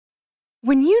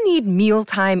When you need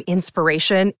mealtime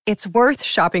inspiration, it's worth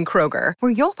shopping Kroger,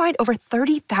 where you'll find over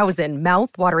 30,000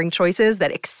 mouth-watering choices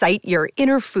that excite your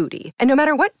inner foodie. And no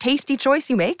matter what tasty choice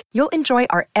you make, you'll enjoy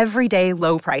our everyday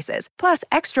low prices, plus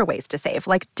extra ways to save,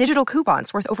 like digital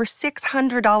coupons worth over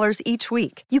 $600 each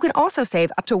week. You can also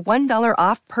save up to $1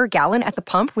 off per gallon at the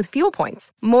pump with fuel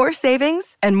points. More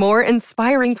savings and more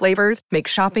inspiring flavors make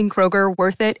shopping Kroger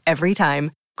worth it every time.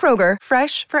 Kroger,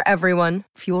 fresh for everyone.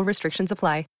 Fuel restrictions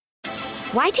apply.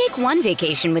 Why take one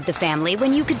vacation with the family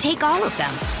when you could take all of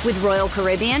them? With Royal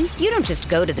Caribbean, you don't just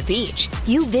go to the beach.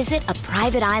 You visit a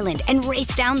private island and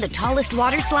race down the tallest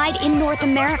water slide in North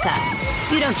America.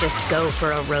 You don't just go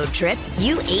for a road trip.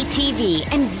 You ATV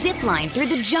and zip line through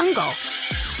the jungle.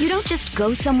 You don't just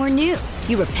go somewhere new.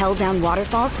 You rappel down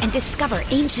waterfalls and discover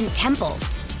ancient temples.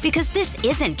 Because this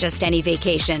isn't just any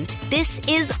vacation. This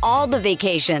is all the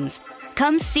vacations.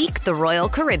 Come seek the Royal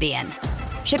Caribbean.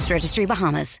 Ships Registry,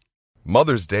 Bahamas.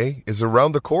 Mother's Day is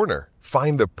around the corner.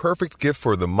 Find the perfect gift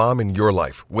for the mom in your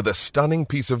life with a stunning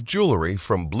piece of jewelry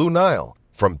from Blue Nile.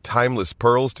 From timeless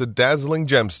pearls to dazzling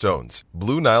gemstones,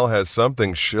 Blue Nile has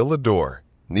something she'll adore.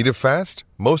 Need it fast?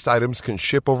 Most items can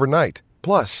ship overnight.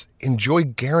 Plus, enjoy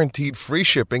guaranteed free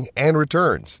shipping and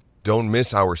returns. Don't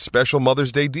miss our special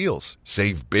Mother's Day deals.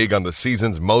 Save big on the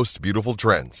season's most beautiful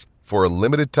trends. For a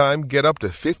limited time, get up to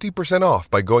 50% off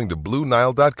by going to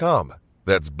BlueNile.com.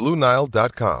 That's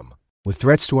BlueNile.com. With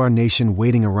threats to our nation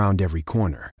waiting around every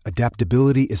corner,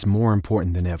 adaptability is more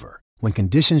important than ever. When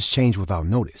conditions change without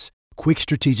notice, quick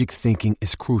strategic thinking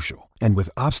is crucial. And with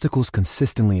obstacles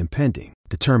consistently impending,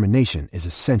 determination is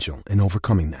essential in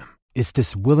overcoming them. It's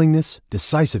this willingness,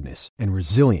 decisiveness, and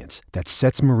resilience that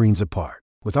sets Marines apart.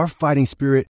 With our fighting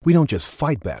spirit, we don't just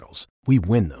fight battles, we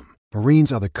win them.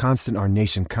 Marines are the constant our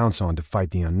nation counts on to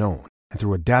fight the unknown. And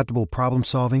through adaptable problem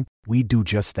solving, we do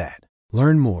just that.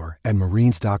 Learn more at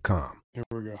Marines.com. Here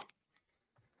we go.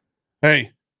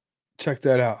 Hey, check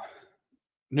that out.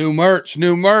 New merch.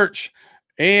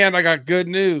 And I got good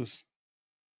news,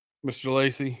 Mr.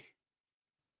 Lacey.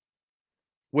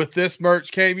 With this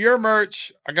merch came your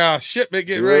merch. I got a shipment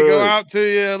getting ready to go out to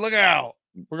you. Look out.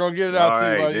 We're going to get it out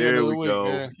to you by the end of the week. Go.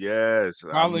 Man. Yes.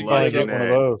 I'm liking get that.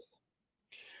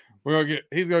 one of those.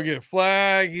 He's going to get a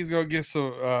flag. He's going to get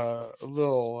some,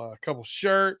 couple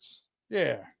shirts.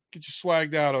 Yeah. Get you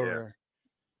swagged out over there.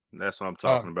 That's what I'm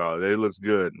talking about. It looks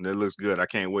good. I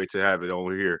can't wait to have it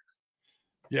over here.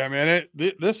 Yeah, man.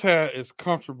 This hat is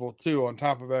comfortable too, on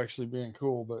top of actually being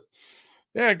cool. But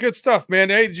yeah, good stuff, man.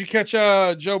 Hey, did you catch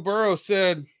Joe Burrow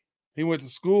said he went to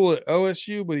school at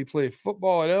OSU, but he played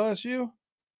football at LSU?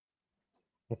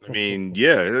 I mean,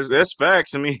 yeah, that's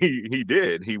facts. I mean, he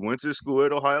did. He went to school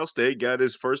at Ohio State, got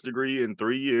his first degree in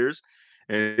 3 years,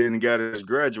 and then got his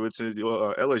graduates at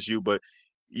LSU. But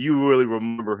you really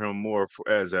remember him more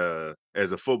as a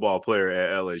football player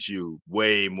at LSU,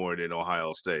 way more than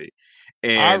Ohio State.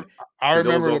 And I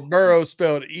remember Burrow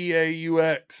spelled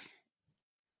EAUX.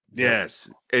 Yes,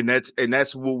 and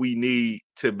that's what we need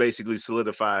to basically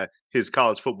solidify his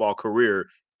college football career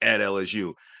at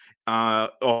LSU.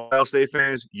 Ohio State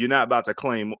fans, you're not about to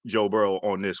claim Joe Burrow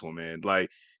on this one, man. Like,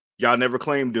 y'all never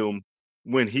claimed him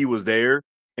when he was there.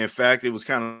 In fact, it was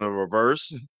kind of a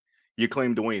reverse. You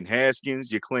claimed Dwayne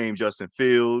Haskins, you claimed Justin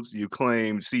Fields, you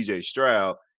claimed CJ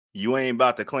Stroud. You ain't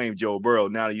about to claim Joe Burrow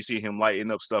now that you see him lighting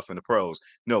up stuff in the pros.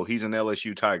 No, he's an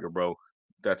LSU Tiger, bro.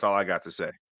 That's all I got to say.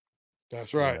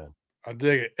 That's right. Yeah. I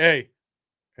dig it. Hey,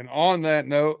 and on that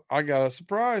note, I got a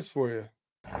surprise for you.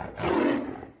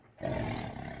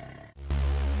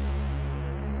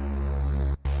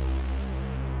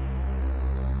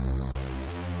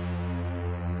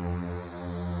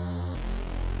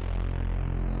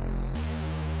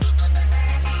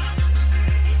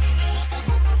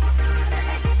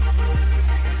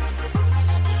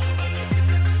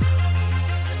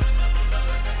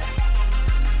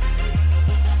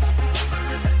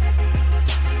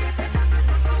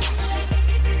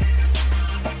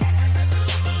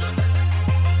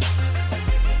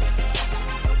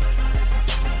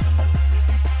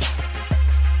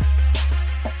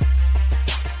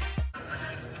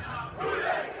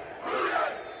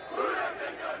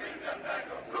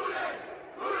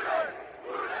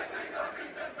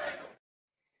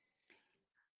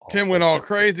 Tim went all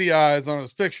crazy eyes on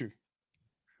his picture.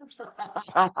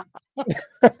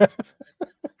 That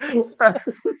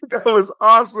was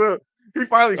awesome. He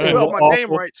finally spelled my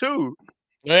name right too.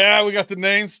 Yeah, we got the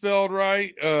name spelled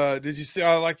right. Did you see?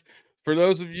 For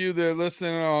those of you that are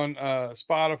listening on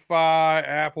Spotify,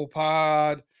 Apple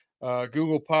Pod,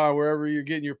 Google Pod, wherever you're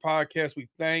getting your podcast, we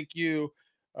thank you.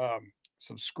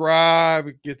 Subscribe,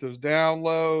 get those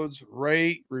downloads,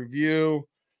 rate, review.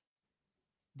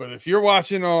 But if you're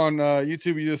watching on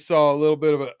YouTube, you just saw a little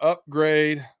bit of an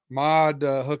upgrade. Mod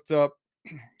hooked up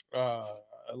a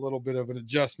little bit of an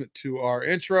adjustment to our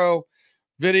intro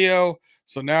video.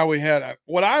 So now we had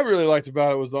what I really liked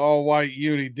about it was the all white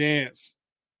uni dance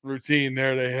routine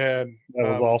there they had. That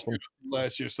was awesome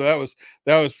last year. So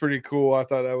that was pretty cool. I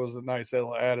thought that was a nice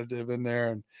little additive in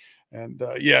there. And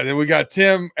then we got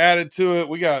Tim added to it.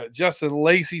 We got Justin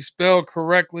Lacey spelled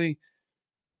correctly.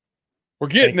 We're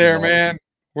getting there, man.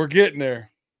 We're getting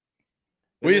there.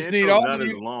 We just need all not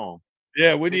as long.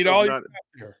 Yeah, we need all you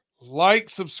here. Like,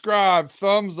 subscribe,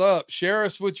 thumbs up, share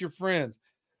us with your friends.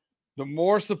 The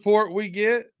more support we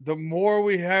get, the more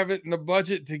we have it in the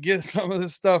budget to get some of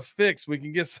this stuff fixed. We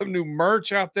can get some new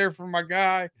merch out there for my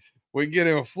guy. We can get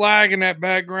him a flag in that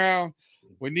background.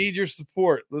 We need your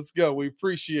support. Let's go. We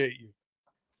appreciate you.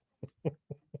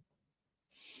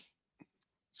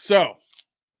 So,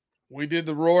 we did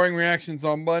the roaring reactions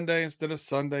on Monday instead of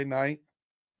Sunday night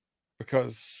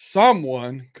because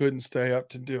someone couldn't stay up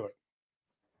to do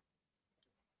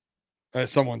it.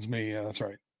 Someone's me. Yeah, that's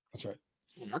right. That's right.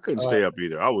 I couldn't stay up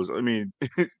either. I was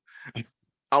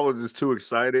just too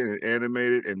excited and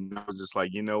animated, and I was just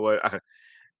like, you know what?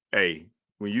 Hey,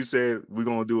 when you said we're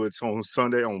gonna do it on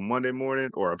Monday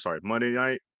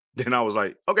night, then I was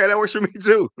like, okay, that works for me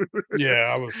too.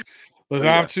 Yeah, listen,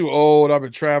 I'm too old. I've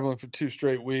been traveling for 2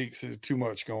 straight weeks. There's too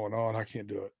much going on. I can't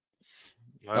do it.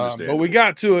 I understand. But we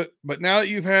got to it. But now that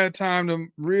you've had time to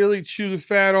really chew the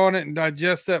fat on it and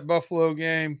digest that Buffalo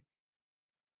game,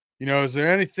 is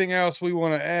there anything else we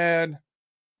want to add?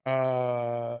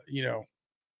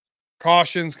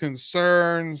 Cautions,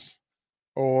 concerns,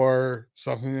 or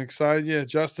something excited you?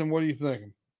 Justin, what are you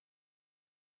thinking?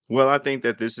 Well, I think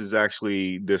that this is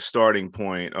actually the starting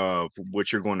point of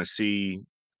what you're going to see,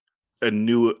 a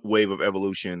new wave of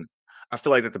evolution. I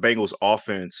feel like that the Bengals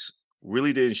offense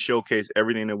really didn't showcase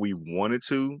everything that we wanted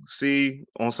to see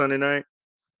on Sunday night,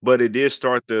 but it did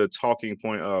start the talking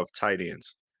point of tight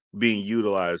ends being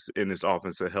utilized in this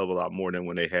offense a hell of a lot more than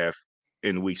when they have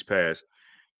in weeks past.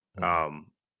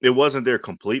 It wasn't their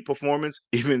complete performance,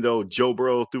 even though Joe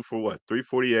Burrow threw for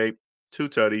 348, 2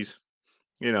 tutties,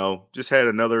 just had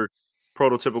another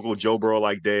prototypical Joe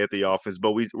Burrow-like day at the offense,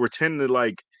 but we're tending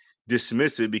to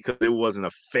dismiss it because it wasn't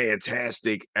a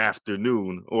fantastic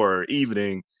afternoon or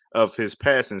evening of his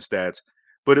passing stats,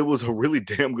 but it was a really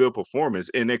damn good performance,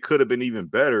 and it could have been even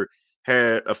better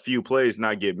had a few plays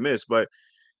not get missed. But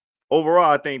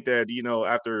overall, I think that,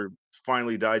 after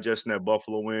finally digesting that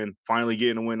Buffalo win, finally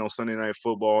getting a win on Sunday Night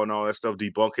Football and all that stuff,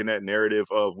 debunking that narrative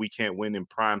of we can't win in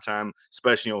prime time,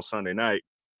 especially on Sunday night,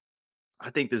 I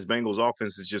think this Bengals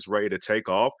offense is just ready to take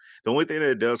off. The only thing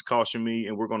that does caution me,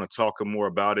 and we're going to talk more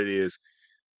about it, is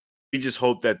we just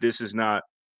hope that this is not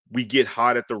we get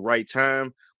hot at the right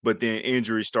time, but then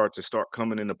injuries start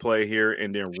coming into play here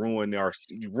and then ruin our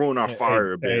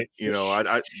fire a bit.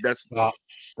 That's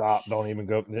stop. Don't even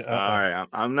go. All right,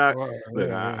 I'm not. Look,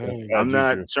 I'm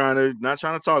not trying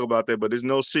to talk about that, but there's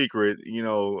no secret,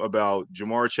 about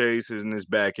Jamar Chase and his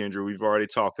back injury. We've already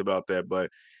talked about that, but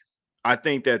I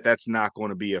think that that's not going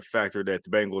to be a factor that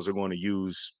the Bengals are going to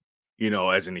use,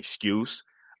 as an excuse.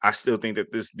 I still think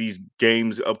that these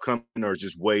games upcoming are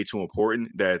just way too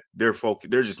important that they're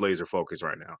just laser focused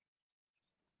right now.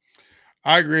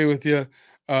 I agree with you.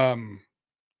 I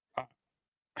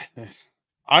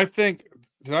think,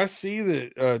 did I see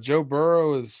that Joe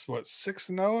Burrow is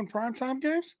 6-0 in primetime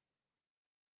games?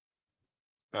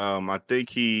 I think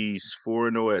he's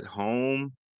 4-0 at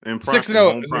home.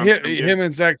 6-0. Him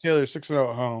and Zach Taylor 6-0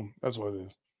 at home. That's what it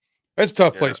is. That's a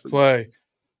tough place to play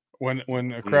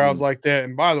when a crowd's like that.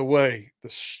 And by the way, the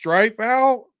stripe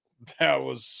out, that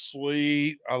was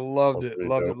sweet. I loved it.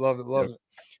 Loved it.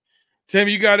 Tim,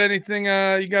 you got anything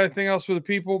else for the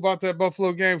people about that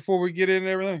Buffalo game before we get into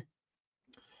everything?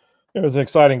 It was an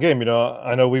exciting game.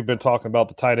 I know we've been talking about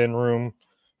the tight end room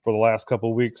for the last couple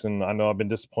of weeks, and I know I've been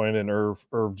disappointed in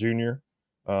Irv Jr.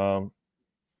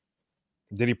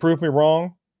 Did he prove me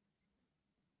wrong?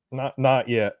 Not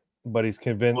yet, but he's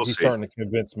convinced. He's starting to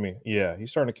convince me. Yeah,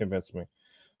 he's starting to convince me.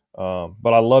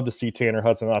 But I love to see Tanner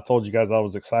Hudson. I told you guys I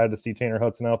was excited to see Tanner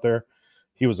Hudson out there.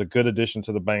 He was a good addition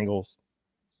to the Bengals.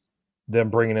 Them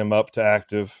bringing him up to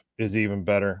active is even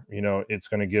better. It's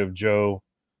going to give Joe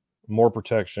more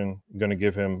protection, going to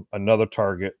give him another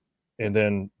target. And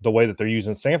then the way that they're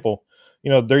using Sample,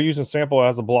 they're using Sample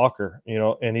as a blocker,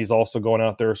 and he's also going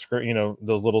out there,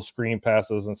 those little screen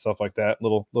passes and stuff like that,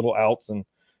 little outs and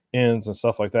ends and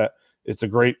stuff like that. It's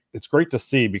great to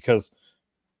see, because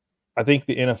I think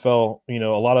the NFL, a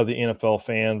lot of the NFL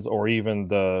fans or even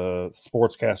the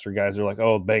sportscaster guys are like,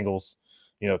 oh, Bengals,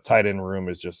 tight end room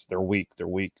is just they're weak.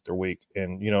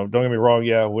 And don't get me wrong,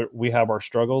 yeah, we have our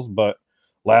struggles, but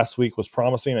last week was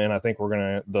promising, and I think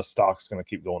the stock's gonna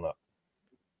keep going up.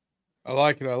 I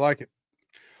like it.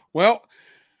 Well,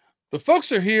 the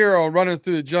folks are here on Running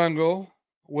Through the Jungle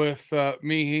with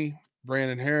me,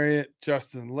 Brandon Harriet,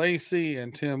 Justin Lacey,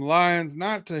 and Tim Lyons,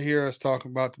 not to hear us talk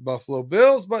about the Buffalo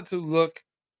Bills, but to look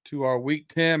to our Week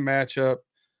 10 matchup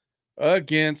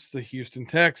against the Houston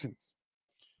Texans.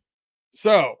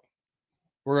 So,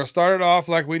 we're going to start it off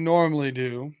like we normally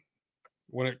do.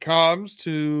 When it comes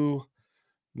to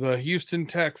the Houston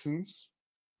Texans,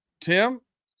 Tim,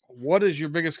 what is your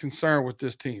biggest concern with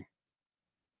this team?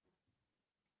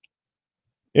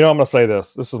 I'm going to say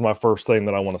this. This is my first thing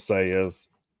that I want to say is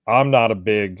I'm not a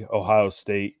big Ohio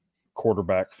State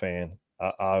quarterback fan,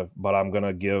 but I'm going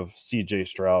to give C.J.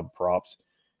 Stroud props.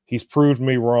 He's proved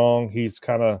me wrong. He's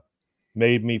kind of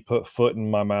made me put foot in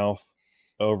my mouth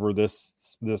over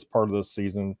this part of the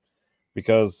season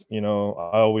because, I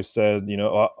always said,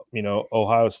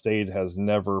 Ohio State has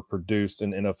never produced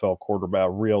an NFL quarterback,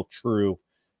 a real true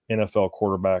NFL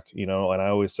quarterback, and I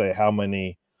always say how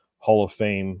many Hall of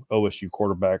Fame OSU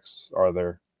quarterbacks are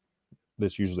there?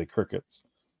 That's usually crickets.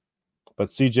 But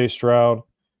C.J. Stroud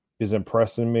is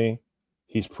impressing me.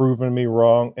 He's proven me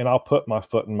wrong, and I'll put my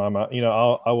foot in my mouth.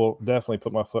 I will definitely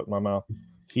put my foot in my mouth.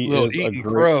 He is a great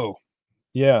crow.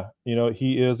 Yeah,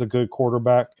 he is a good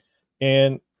quarterback.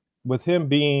 And with him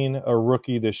being a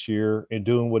rookie this year and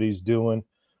doing what he's doing,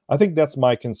 I think that's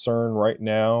my concern right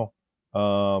now.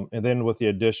 And then with the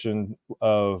addition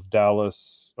of Dalton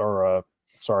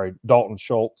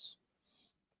Schultz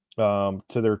to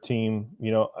their team,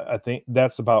 I think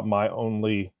that's about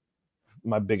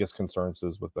my biggest concerns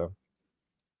is with them.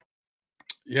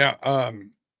 Yeah.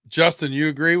 Justin, you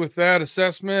agree with that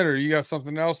assessment, or you got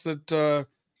something else that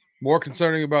more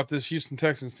concerning about this Houston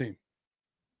Texans team?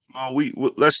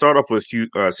 Let's start off with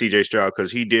C.J. Stroud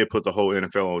because he did put the whole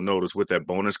NFL on notice with that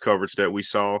bonus coverage that we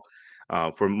saw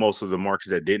for most of the markets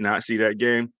that did not see that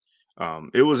game.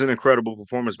 It was an incredible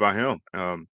performance by him.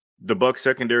 The Bucs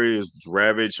secondary is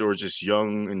ravaged or just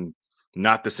young and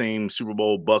not the same Super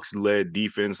Bowl Bucs-led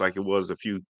defense like it was a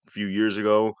few years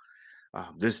ago.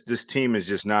 This team is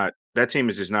just not – that team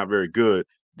is just not very good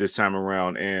this time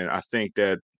around, and I think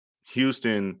that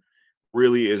Houston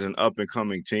really is an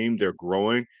up-and-coming team. They're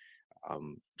growing.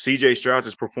 C.J. Stroud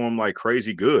just performed like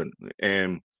crazy good.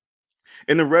 And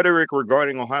in the rhetoric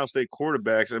regarding Ohio State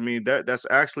quarterbacks, I mean, that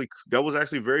was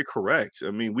actually very correct.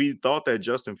 I mean, we thought that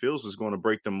Justin Fields was going to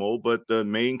break the mold, but the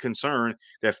main concern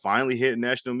that finally hit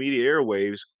national media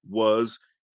airwaves was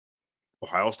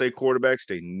Ohio State quarterbacks.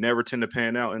 They never tend to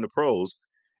pan out in the pros.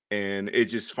 And it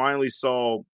just finally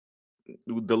saw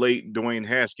the late Dwayne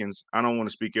Haskins. I don't want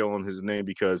to speak ill on his name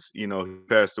because, he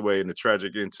passed away in a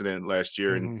tragic incident last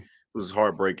year and it was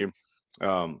heartbreaking.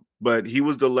 But he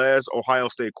was the last Ohio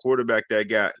State quarterback that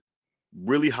got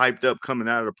really hyped up coming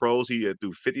out of the pros. He had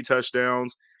threw 50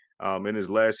 touchdowns in his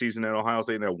last season at Ohio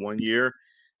State in that 1 year.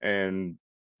 And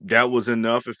that was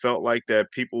enough. It felt like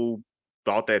that people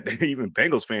thought that even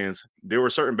Bengals fans, there were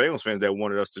certain Bengals fans that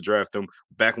wanted us to draft him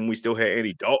back when we still had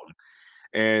Andy Dalton.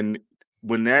 And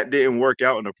when that didn't work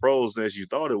out in the pros as you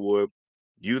thought it would,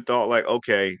 you thought like,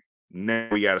 okay, now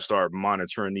we got to start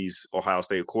monitoring these Ohio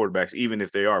State quarterbacks, even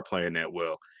if they are playing that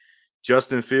well.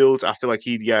 Justin Fields, I feel like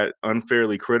he got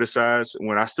unfairly criticized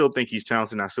when I still think he's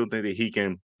talented. I still think that he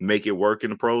can make it work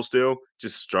in the pros still,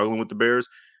 just struggling with the Bears.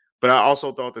 But I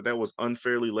also thought that was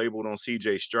unfairly labeled on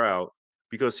C.J. Stroud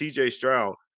because C.J.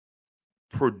 Stroud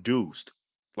produced.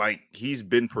 Like, he's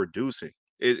been producing.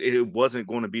 It wasn't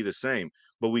going to be the same.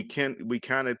 But we kind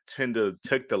of tend to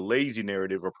take the lazy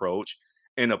narrative approach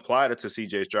and apply it to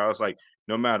C.J. Stroud. It's like,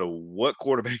 no matter what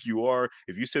quarterback you are,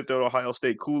 if you sip that Ohio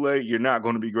State Kool-Aid, you're not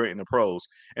going to be great in the pros.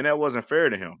 And that wasn't fair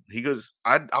to him because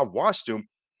I watched him,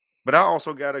 but I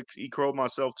also got to crow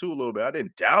myself too a little bit. I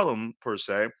didn't doubt him per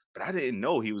se, but I didn't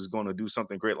know he was going to do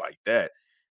something great like that.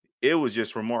 It was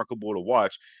just remarkable to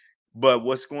watch. But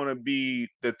what's going to be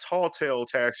the tall tale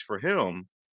tax for him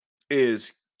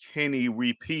is, can he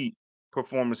repeat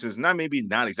performances? Maybe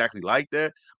not exactly like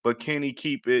that, but can he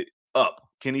keep it up?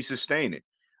 Can he sustain it?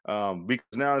 Because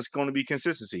now it's going to be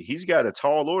consistency. He's got a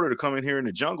tall order to come in here in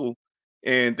the jungle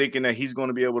and thinking that he's going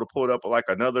to be able to pull up like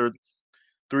another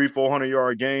 300-400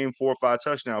 yard game, 4 or 5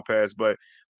 touchdown pass. But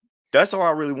that's all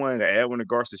I really wanted to add when it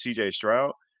regards to C.J.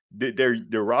 Stroud.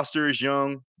 Their roster is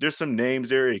young. There's some names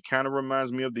there. It kind of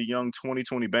reminds me of the young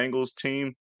 2020 Bengals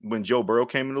team when Joe Burrow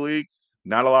came in the league.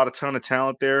 Not a ton of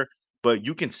talent there, but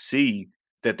you can see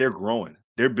that they're growing.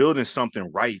 They're building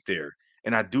something right there.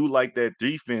 And I do like that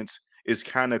defense is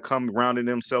kind of rounding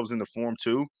themselves into form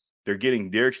too. They're getting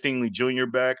Derek Stingley Jr.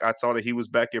 back. I saw that he was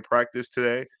back at practice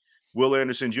today. Will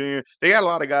Anderson Jr. They got a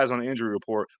lot of guys on the injury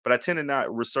report, but I tend to not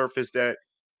resurface that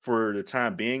for the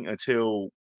time being until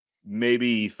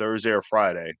maybe Thursday or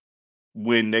Friday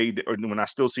when I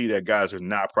still see that guys are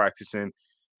not practicing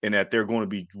and that they're going to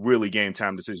be really game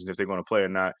time decisions if they're going to play or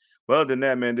not. But other than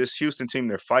that, man, this Houston team,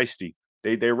 they're feisty.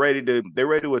 They're ready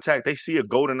to attack. They see a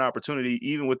golden opportunity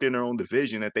even within their own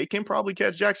division that they can probably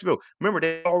catch Jacksonville. Remember,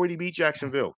 they already beat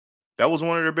Jacksonville. That was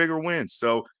one of their bigger wins.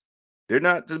 So they're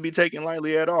not to be taken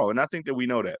lightly at all. And I think that we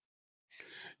know that.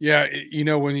 Yeah,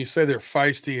 when you say they're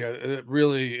feisty, it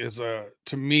really is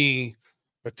to me,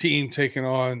 a team taking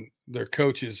on their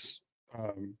coach's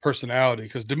personality.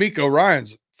 Because D'Amico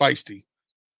Ryan's feisty,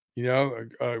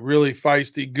 a really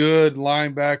feisty, good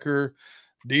linebacker,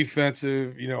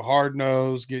 defensive, hard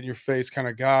nosed, get in your face kind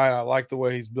of guy. I like the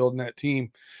way he's building that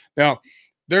team. Now,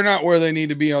 they're not where they need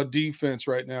to be on defense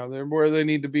right now. They're where they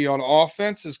need to be on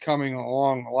offense, is coming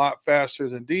along a lot faster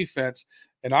than defense.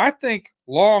 And I think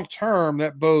long term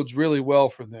that bodes really well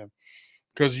for them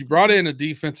because you brought in a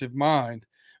defensive mind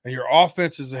and your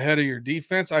offense is ahead of your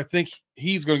defense. I think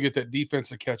he's going to get that defense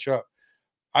to catch up.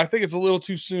 I think it's a little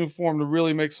too soon for him to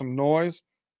really make some noise.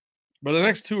 But the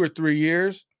next 2 or 3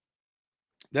 years,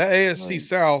 that AFC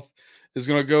South is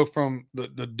going to go from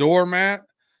the doormat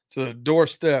to the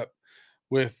doorstep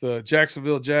with the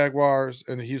Jacksonville Jaguars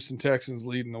and the Houston Texans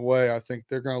leading the way. I think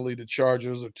they're going to lead the charge.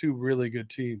 Those are two really good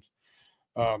teams.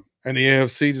 And the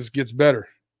AFC just gets better.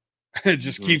 It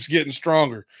just keeps getting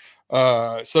stronger.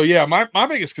 So yeah, my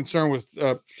biggest concern with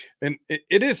and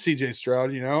it is CJ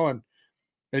Stroud,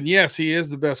 and yes, he is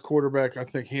the best quarterback, I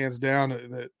think, hands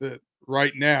down that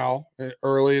right now,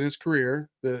 early in his career,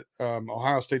 that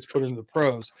Ohio State's put into the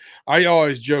pros. I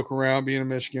always joke around being a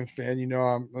Michigan fan,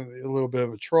 I'm a little bit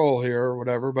of a troll here or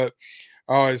whatever, but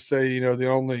I always say, the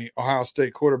only Ohio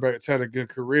State quarterback that's had a good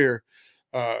career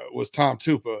was Tom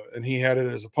Tupa, and he had it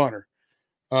as a punter.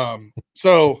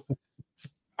 So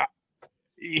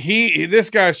this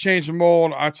guy's changed the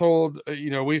mold. I told,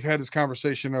 we've had this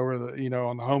conversation over on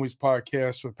the Homies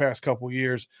podcast for the past couple of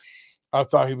years. I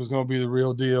thought he was going to be the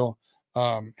real deal.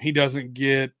 He doesn't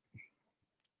get,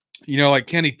 like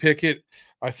Kenny Pickett,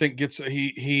 I think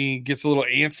he gets a little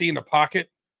antsy in the pocket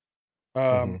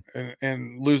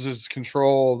and loses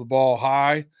control of the ball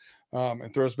high.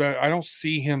 And throws back. I don't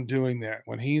see him doing that.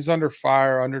 When he's under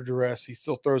fire, under duress, he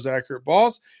still throws accurate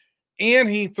balls, and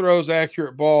he throws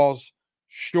accurate balls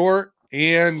short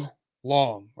and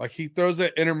long. Like he throws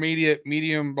that intermediate,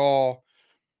 medium ball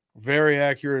very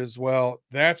accurate as well.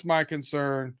 That's my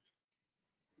concern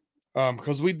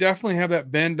because we definitely have that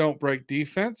bend, don't break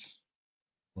defense,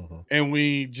 and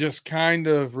we just kind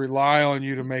of rely on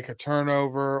you to make a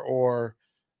turnover or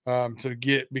to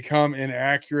become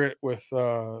inaccurate with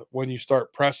when you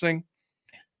start pressing,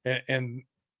 and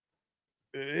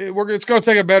it's going to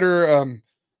take a better,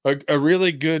 a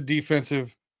really good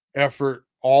defensive effort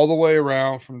all the way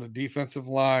around from the defensive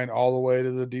line all the way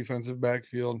to the defensive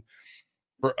backfield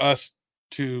for us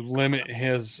to limit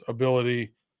his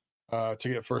ability to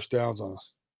get first downs on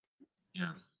us.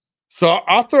 Yeah. So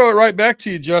I'll throw it right back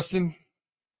to you, Justin.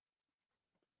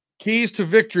 Keys to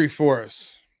victory for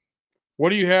us. What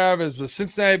do you have as the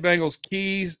Cincinnati Bengals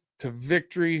keys to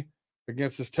victory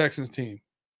against this Texans team?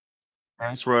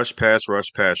 Pass rush, pass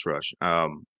rush, pass rush.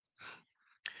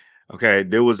 Okay,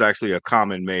 there was actually a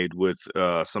comment made with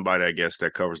somebody, I guess,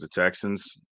 that covers the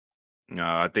Texans.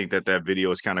 I think that video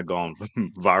has kind of gone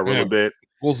viral a bit.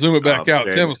 We'll zoom it back out.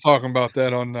 Tim was talking about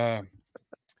that on the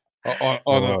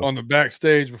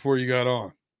backstage before you got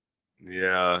on.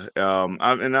 Yeah,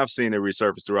 I've seen it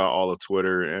resurface throughout all of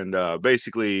Twitter, and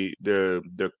basically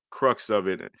the crux of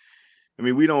it. I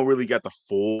mean, we don't really get the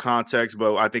full context,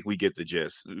 but I think we get the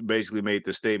gist. Basically, made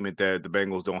the statement that the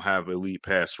Bengals don't have elite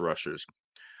pass rushers,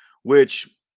 which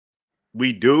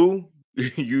we do.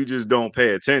 You just don't pay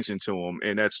attention to them,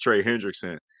 and that's Trey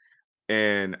Hendrickson.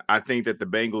 And I think that the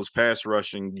Bengals pass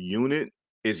rushing unit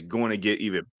is going to get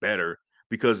even better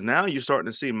because now you're starting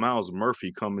to see Myles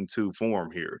Murphy come into form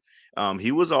here.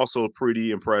 He was also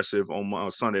pretty impressive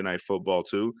on Sunday Night Football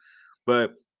too.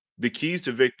 But the keys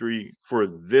to victory for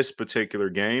this particular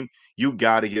game, you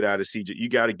got to get out of CJ. You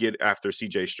got to get after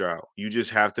CJ Stroud. You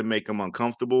just have to make them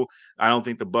uncomfortable. I don't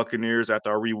think the Buccaneers,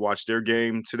 after I rewatched their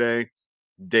game today,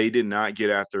 they did not get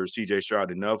after CJ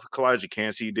Stroud enough. Kalijah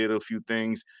Kancey did a few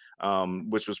things,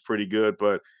 which was pretty good,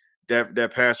 but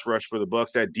that pass rush for the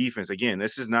Bucs, that defense, again,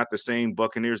 this is not the same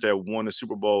Buccaneers that won the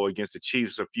Super Bowl against the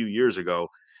Chiefs a few years ago,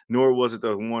 nor was it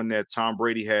the one that Tom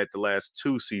Brady had the last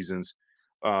 2 seasons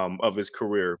of his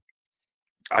career.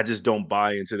 I just don't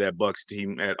buy into that Bucs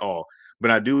team at all.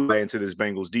 but I do buy into this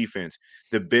Bengals defense.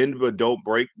 The bend but don't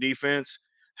break defense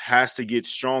has to get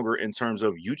stronger in terms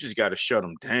of you just got to shut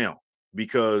them down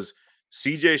because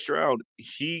CJ Stroud,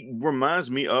 he reminds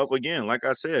me of, again, like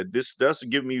I said, this does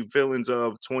give me feelings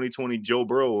of 2020 Joe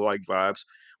Burrow like vibes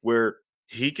where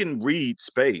he can read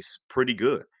space pretty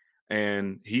good.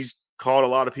 And he's caught a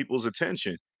lot of people's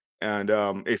attention. And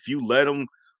if you let him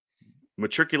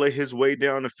matriculate his way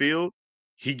down the field,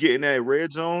 he get in that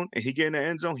red zone and he get in the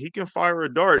end zone, he can fire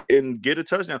a dart and get a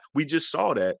touchdown. We just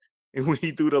saw that. And when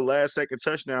he threw the last second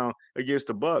touchdown against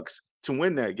the Bucks to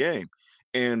win that game.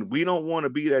 And we don't want to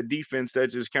be that defense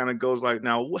that just kind of goes like,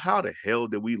 now, how the hell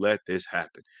did we let this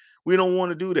happen? We don't want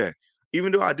to do that.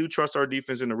 Even though I do trust our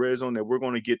defense in the red zone that we're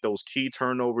going to get those key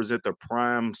turnovers at the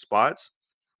prime spots,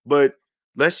 but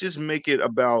let's just make it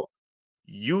about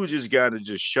you just got to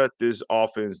just shut this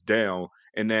offense down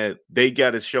and that they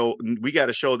got to show we got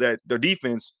to show that the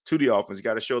defense to the offense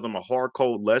got to show them a hard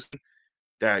code lesson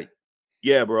that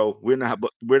yeah bro we're not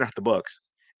the Bucks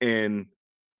and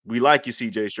we like you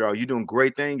CJ Stroud, you're doing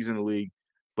great things in the league,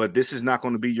 but this is not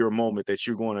going to be your moment that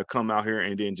you're going to come out here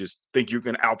and then just think you're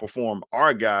going to outperform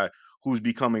our guy who's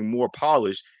becoming more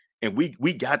polished. And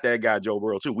we got that guy Joe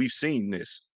Burrow too. We've seen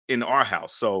this in our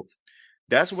house. So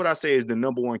that's what I say is the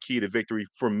number one key to victory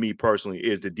for me personally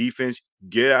is the defense.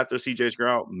 Get after CJ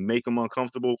Stroud, make them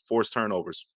uncomfortable, force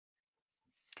turnovers.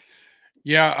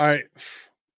 Yeah,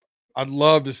 I'd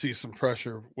love to see some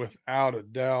pressure without a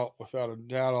doubt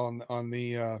on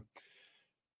the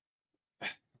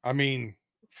I mean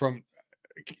from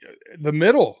the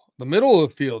middle of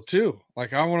the field too.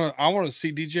 Like I want to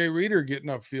see DJ Reader getting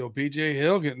upfield, BJ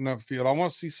Hill getting upfield. I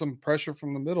want to see some pressure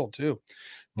from the middle too.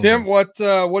 Tim, what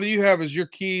do you have as your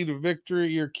key to victory,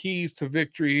 your keys to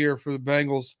victory here for the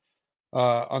Bengals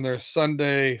on their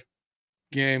Sunday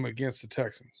game against the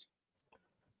Texans?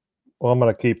 Well, I'm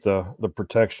going to keep the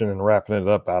protection and wrapping it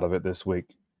up out of it this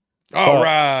week. All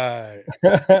right.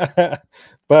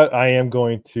 But I am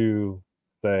going to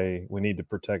say we need to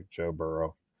protect Joe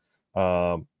Burrow.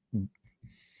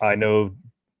 I know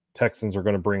Texans are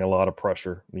going to bring a lot of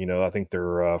pressure. You know, I think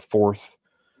they're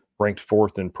ranked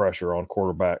fourth in pressure on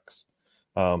quarterbacks.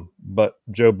 But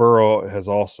Joe Burrow has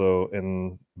also,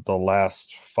 in the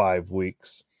last 5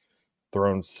 weeks,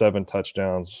 thrown 7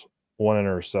 touchdowns, 1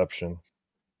 interception,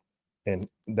 and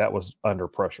that was under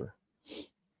pressure.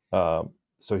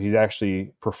 So he's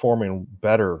actually performing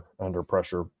better under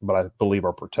pressure, but I believe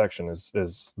our protection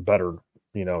is better,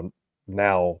 you know,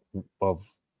 now of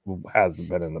has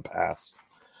been in the past.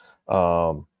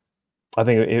 I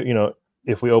think,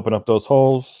 if we open up those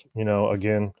holes,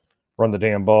 again, run the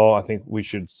damn ball, I think we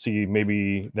should see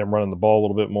maybe them running the ball a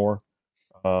little bit more.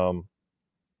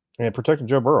 And protecting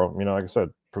Joe Burrow, like I said,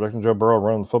 protecting Joe Burrow,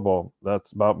 running the football,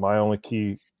 that's about my only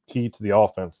key to the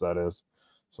offense, that is.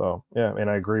 So, yeah, and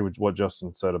I agree with what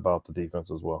Justin said about the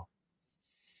defense as well.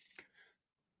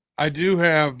 I do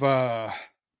have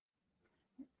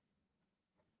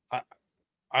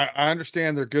I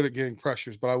understand they're good at getting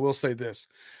pressures, but I will say this.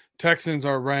 Texans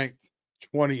are ranked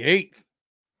 28th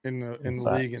in the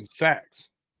league in sacks.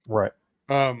 Right.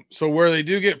 So where they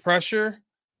do get pressure,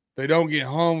 they don't get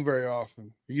home very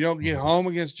often. You don't get home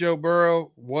against Joe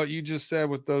Burrow, what you just said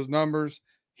with those numbers,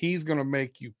 he's going to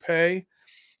make you pay.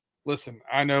 Listen,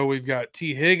 I know we've got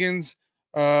T. Higgins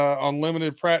on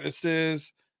limited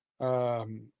practices.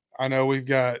 I know we've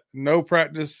got no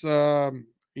practice, with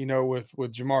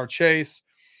Jamar Chase.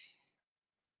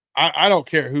 I don't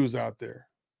care who's out there.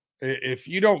 If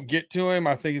you don't get to him,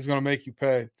 I think he's going to make you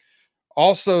pay.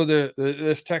 Also,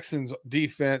 this Texans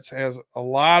defense has a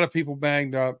lot of people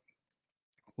banged up,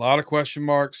 a lot of question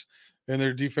marks in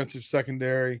their defensive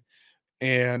secondary,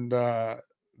 and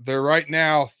they're right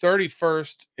now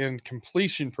 31st in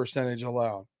completion percentage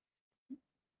allowed.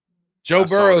 Joe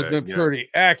Burrow's been pretty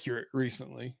accurate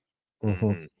recently.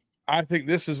 Mm-hmm. I think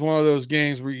this is one of those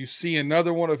games where you see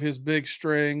another one of his big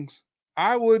strings.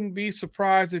 I wouldn't be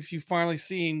surprised if you finally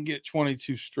see him get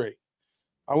 22 straight.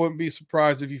 I wouldn't be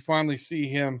surprised if you finally see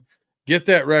him get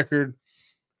that record,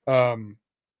 from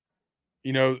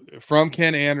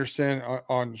Ken Anderson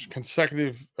on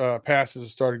consecutive passes to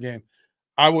start a game.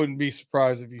 I wouldn't be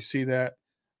surprised if you see that.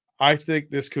 I think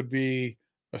this could be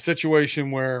a situation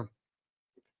where,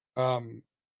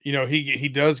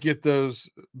 he does get those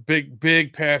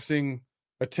big passing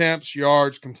attempts,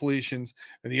 yards, completions.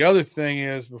 And the other thing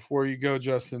is, before you go,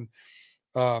 Justin,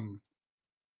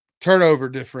 turnover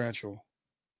differential.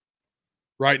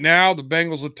 Right now, the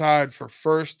Bengals are tied for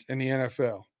first in the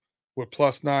NFL with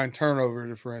 +9 turnover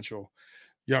differential.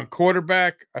 Young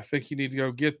quarterback, I think you need to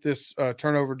go get this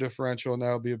turnover differential, and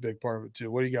that'll be a big part of it too.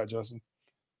 What do you got, Justin?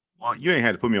 Well, you ain't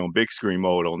had to put me on big screen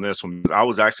mode on this one. I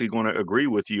was actually going to agree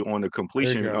with you on the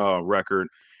completion record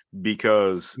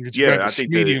because, Get you back yeah, I to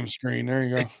think medium screen. There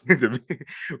you go.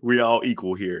 We all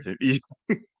equal here.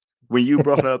 When you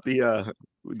brought up the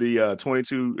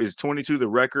 22, is 22 the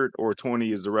record or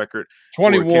 20 is the record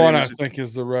for Ken 21, I Anderson? think,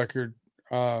 is the record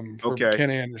for Ken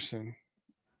Anderson.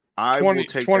 I will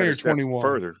take 20 that a or step 21.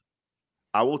 further.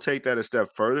 I will take that a step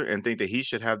further and think that he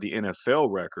should have the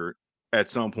NFL record at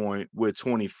some point with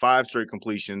 25 straight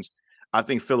completions. I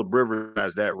think Phillip Rivers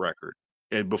has that record.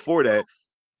 And before that,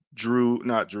 Drew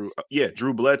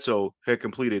Bledsoe had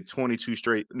completed 22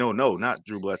 straight. No, not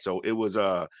Drew Bledsoe. It was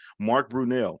Mark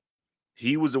Brunell.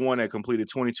 He was the one that completed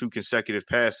 22 consecutive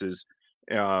passes.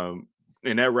 And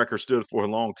that record stood for a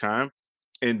long time.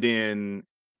 And then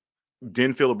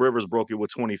Phillip Rivers broke it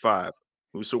with 25.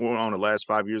 So on the last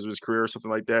 5 years of his career or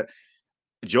something like that.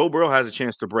 Joe Burrow has a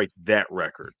chance to break that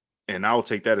record, and I will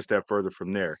take that a step further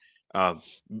from there. I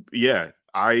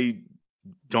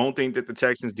don't think that the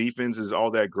Texans defense is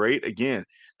all that great. Again,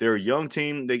 they're a young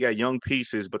team. They got young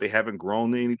pieces, but they haven't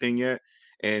grown to anything yet,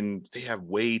 and they have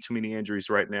way too many injuries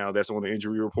right now. That's on the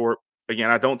injury report. Again,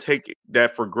 I don't take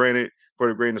that for granted for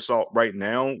the grain of salt right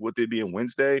now with it being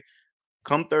Wednesday.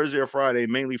 Come Thursday or Friday,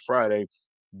 mainly Friday,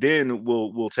 then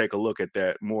we'll take a look at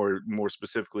that more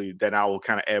specifically. Then I will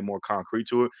kind of add more concrete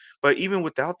to it. But even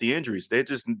without the injuries, they're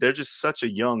just such a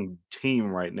young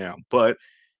team right now. But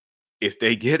if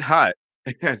they get hot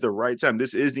at the right time,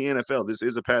 this is the NFL. This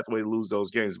is a pathway to lose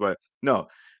those games. But no,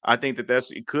 I think that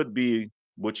it could be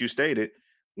what you stated,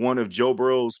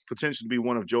 potentially be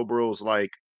one of Joe Burrow's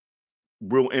like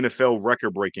real NFL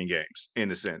record breaking games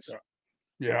in a sense.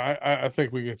 Yeah, I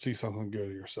think we could see something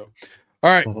good here. So,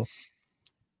 all right. Mhm.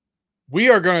 We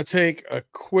are going to take a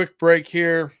quick break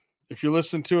here. If you're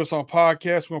listening to us on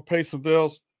podcast, we're going to pay some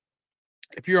bills.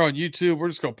 If you're on YouTube, we're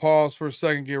just going to pause for a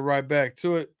second, get right back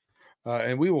to it.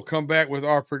 And we will come back with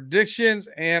our predictions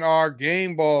and our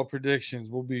game ball predictions.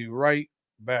 We'll be right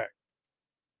back.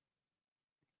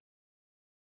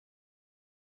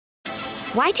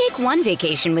 Why take one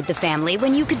vacation with the family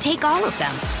when you could take all of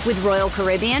them? With Royal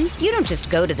Caribbean, you don't just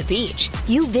go to the beach.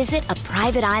 You visit a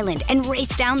private island and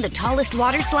race down the tallest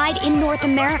water slide in North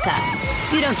America.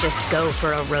 You don't just go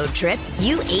for a road trip.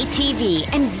 You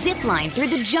ATV and zip line through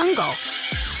the jungle.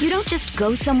 You don't just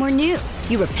go somewhere new.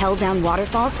 You rappel down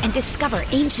waterfalls and discover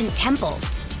ancient temples.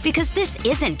 Because this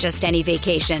isn't just any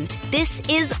vacation. This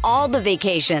is all the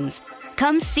vacations.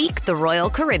 Come seek the Royal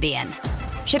Caribbean.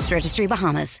 Ships Registry,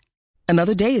 Bahamas.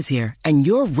 Another day is here, and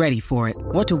you're ready for it.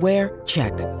 What to wear?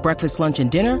 Check. Breakfast, lunch, and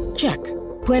dinner? Check.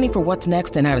 Planning for what's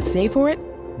next and how to save for it?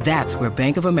 That's where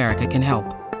Bank of America can help.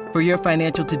 For your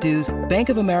financial to-dos, Bank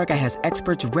of America has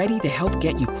experts ready to help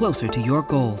get you closer to your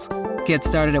goals. Get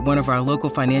started at one of our local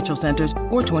financial centers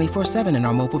or 24/7 in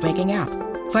our mobile banking app.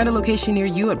 Find a location near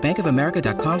you at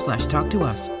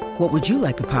bankofamerica.com/talktous. What would you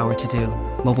like the power to do?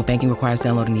 Mobile banking requires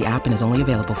downloading the app and is only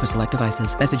available for select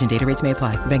devices. Message and data rates may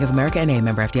apply. Bank of America N.A.,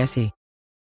 member FDIC.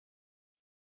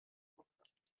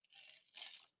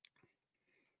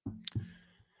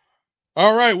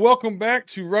 All right, welcome back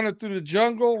to Running Through the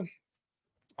Jungle.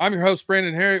 I'm your host,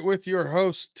 Brandon Harriet, with your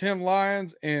hosts, Tim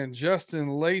Lyons and Justin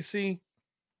Lacey.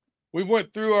 We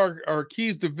went through our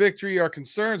keys to victory, our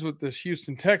concerns with this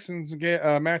Houston Texans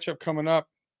matchup coming up.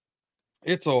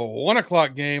 It's a 1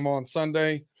 o'clock game on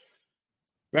Sunday.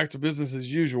 Back to business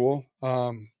as usual.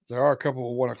 There are a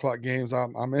couple of 1 o'clock games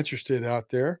I'm interested out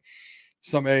there.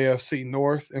 Some AFC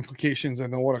North implications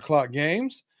in the 1 o'clock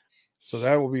games. So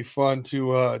that will be fun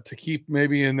to keep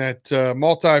maybe in that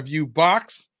multi-view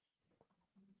box.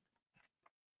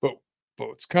 But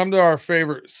it's come to our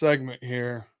favorite segment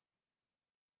here.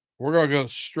 We're going to go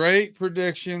straight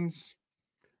predictions.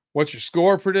 What's your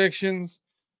score predictions?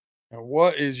 And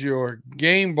what is your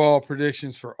game ball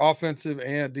predictions for offensive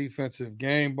and defensive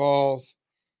game balls?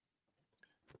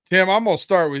 Tim, I'm going to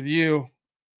start with you.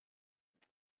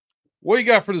 What do you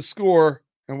got for the score,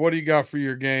 and what do you got for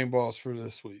your game balls for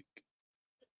this week?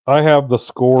 I have the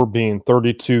score being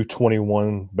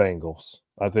 32-21 Bengals.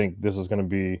 I think this is going to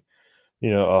be,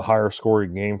 a higher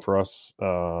scoring game for us.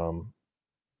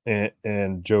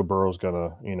 And Joe Burrow's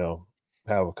going to,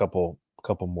 have a couple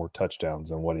more touchdowns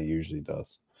than what he usually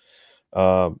does.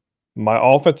 My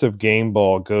offensive game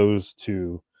ball goes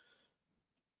to,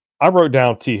 I wrote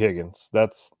down T. Higgins.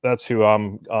 That's who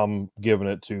I'm giving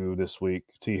it to this week,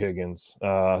 T. Higgins.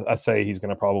 I say he's going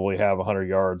to probably have 100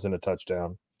 yards and a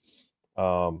touchdown.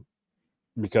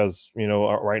 Because,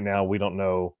 right now we don't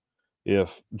know if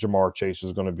Jamar Chase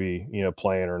is going to be,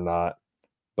 playing or not.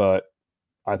 But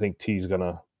I think T's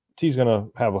gonna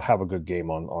have a good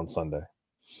game on Sunday.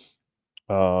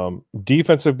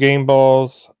 Defensive game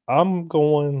balls, I'm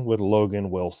going with Logan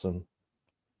Wilson.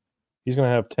 He's going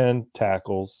to have 10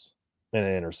 tackles and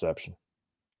an interception.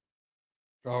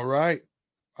 All right.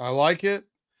 I like it.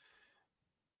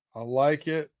 I like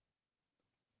it.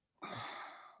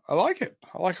 I like it.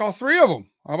 I like all three of them.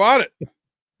 How about it?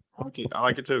 I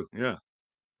like it too. Yeah.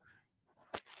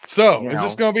 So, is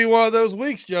this going to be one of those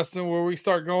weeks, Justin, where we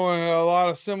start going a lot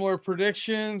of similar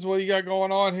predictions? What do you got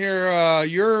going on here?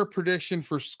 Your prediction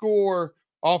for score,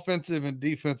 offensive and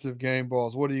defensive game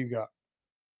balls. What do you got?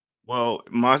 Well,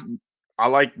 I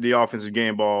like the offensive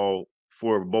game ball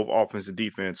for both offense and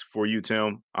defense for you,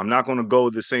 Tim. I'm not going to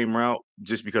go the same route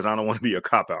just because I don't want to be a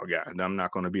cop-out guy. I'm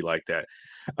not going to be like that.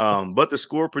 But the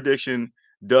score prediction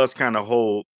does kind of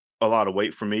hold a lot of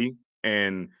weight for me.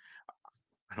 And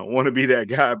I don't want to be that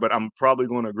guy, but I'm probably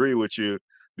going to agree with you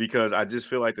because I just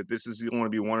feel like that this is going to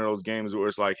be one of those games where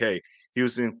it's like, hey,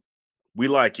 Houston, we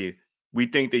like you. We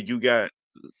think that you got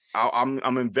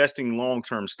I'm investing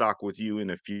long-term stock with you in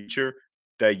the future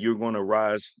that you're going to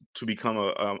rise to become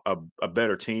a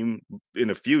better team in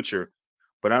the future.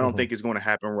 But I don't think it's going to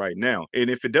happen right now. And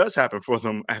if it does happen for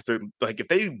them after, like, if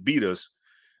they beat us,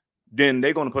 then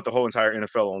they're going to put the whole entire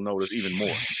NFL on notice even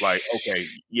more. Like, okay,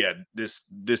 yeah, this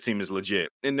team is legit.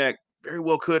 And that very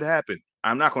well could happen.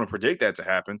 I'm not going to predict that to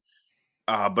happen.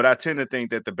 But I tend to think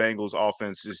that the Bengals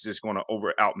offense is just going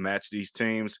to outmatch these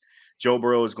teams. Joe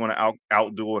Burrow is going to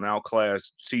outdo and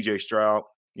outclass CJ Stroud.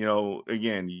 You know,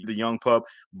 again, the young pup,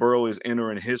 Burrow is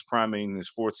entering his prime in his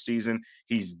fourth season.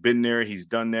 He's been there, he's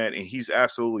done that, and he's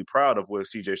absolutely proud of what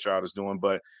CJ Stroud is doing.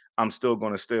 But I'm still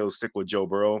going to stick with Joe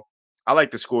Burrow. I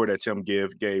like the score that Tim gave,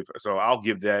 so I'll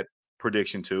give that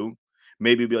prediction too.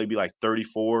 Maybe it'll be like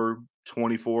 34-24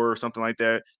 or something like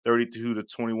that,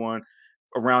 32-21,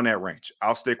 around that range.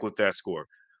 I'll stick with that score.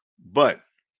 But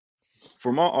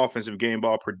for my offensive game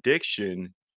ball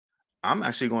prediction, I'm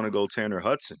actually going to go Tanner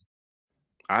Hudson.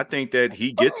 I think that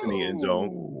he gets in the end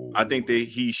zone. I think that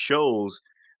he shows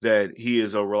that he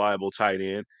is a reliable tight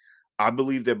end. I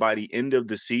believe that by the end of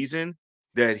the season,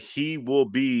 that he will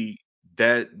be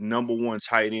that number one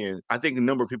tight end. I think a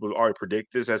number of people already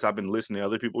predict this as I've been listening to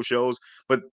other people's shows,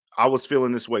 but I was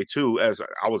feeling this way too as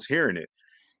I was hearing it.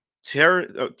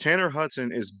 Tanner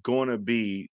Hudson is going to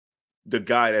be the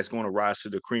guy that's going to rise to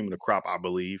the cream of the crop, I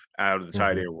believe, out of the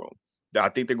tight end room. I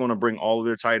think they're going to bring all of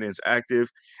their tight ends active,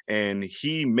 and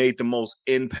he made the most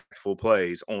impactful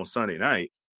plays on Sunday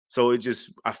night. So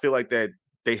I feel like that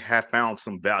they have found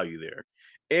some value there.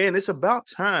 And it's about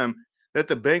time that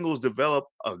the Bengals develop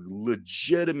a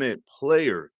legitimate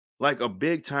player, like a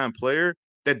big time player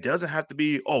that doesn't have to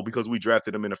be, because we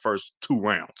drafted him in the first 2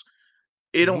 rounds.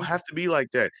 It don't have to be like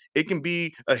that. It can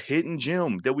be a hidden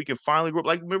gem that we can finally grow up.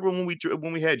 Like, remember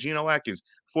when we had Geno Atkins,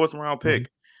 4th round pick,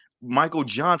 Michael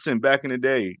Johnson back in the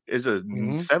day is a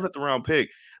 7th round pick,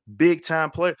 big time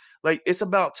player. Like, it's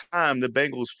about time the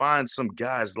Bengals find some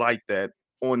guys like that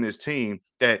on this team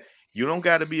that you don't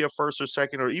got to be a 1st or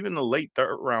 2nd or even a late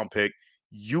 3rd round pick.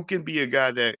 You can be a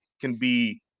guy that can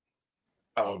be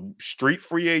a street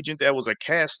free agent that was a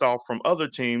cast off from other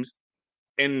teams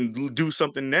and do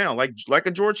something now, like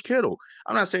a George Kittle.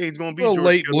 I'm not saying he's going to be a George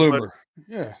late Kittle, bloomer.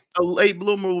 Yeah, a late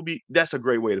bloomer will be. That's a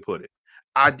great way to put it.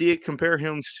 I did compare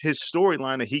his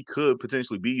storyline that he could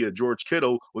potentially be a George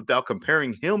Kittle without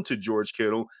comparing him to George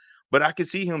Kittle, but I could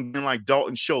see him being like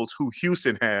Dalton Schultz, who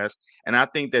Houston has, and I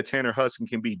think that Tanner Hudson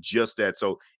can be just that.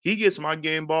 So he gets my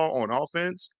game ball on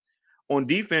offense. On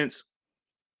defense,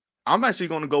 I'm actually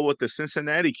going to go with the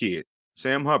Cincinnati kid,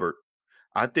 Sam Hubbard.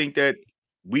 I think that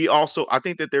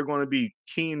they're going to be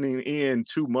keening in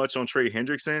too much on Trey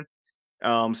Hendrickson,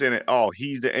 saying that,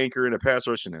 he's the anchor in the pass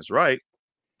rush, and that's right.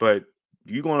 But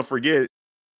you're going to forget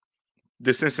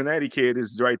the Cincinnati kid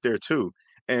is right there too.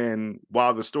 And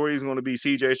while the story is going to be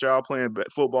CJ Stroud playing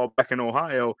football back in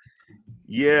Ohio,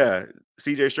 yeah,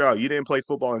 CJ Stroud, you didn't play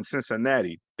football in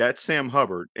Cincinnati. That's Sam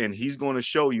Hubbard, and he's going to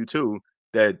show you too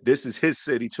that this is his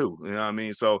city too. You know what I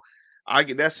mean? So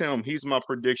that's him. He's my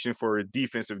prediction for a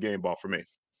defensive game ball for me.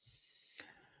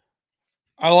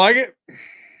 I like it.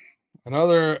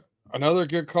 Another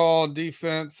good call on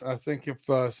defense. I think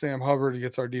if Sam Hubbard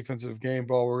gets our defensive game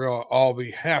ball, we're going to all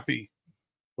be happy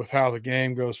with how the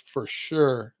game goes for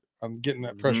sure. I'm getting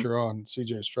that pressure on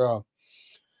CJ Stroud.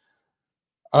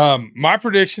 My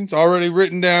predictions already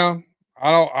written down.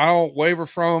 I don't waver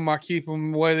from them. I keep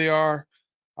them the way they are.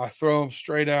 I throw them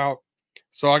straight out.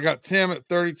 So I got Tim at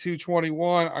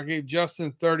 32-21. I gave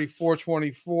Justin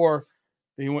 34-24.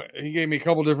 He gave me a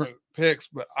couple different picks,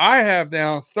 but I have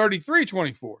down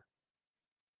 33-24.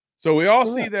 So we all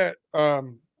see that.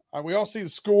 We all see the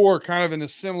score kind of in a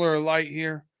similar light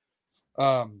here.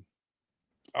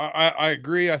 I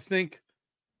agree. I think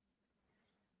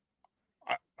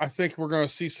we're going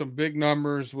to see some big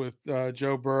numbers with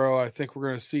Joe Burrow. I think we're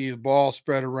going to see the ball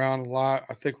spread around a lot.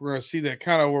 I think we're going to see that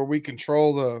kind of where we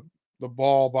control the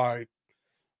ball by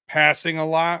passing a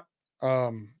lot.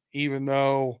 Even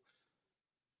though,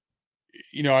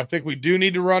 I think we do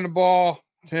need to run the ball.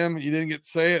 Tim, you didn't get to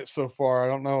say it so far. I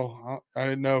don't know. I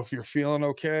didn't know if you're feeling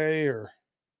okay or,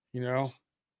 I Run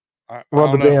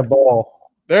the don't know. damn ball.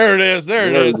 There it is. There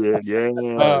it is. Yeah,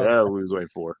 that we was waiting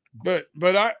for. But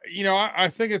I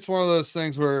think it's one of those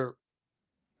things where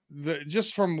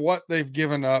just from what they've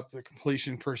given up, the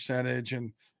completion percentage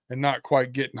and not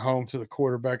quite getting home to the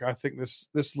quarterback, I think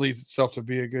this leads itself to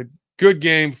be a good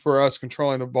game for us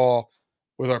controlling the ball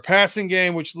with our passing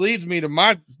game, which leads me to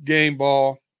my game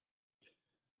ball.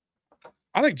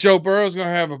 I think Joe Burrow is going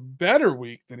to have a better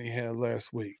week than he had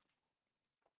last week.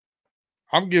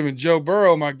 I'm giving Joe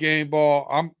Burrow my game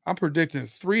ball. I'm predicting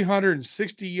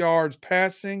 360 yards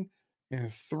passing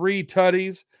and 3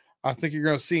 tutties. I think you're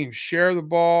going to see him share the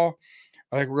ball.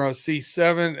 I think we're going to see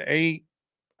 7, 8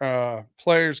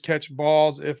 players catch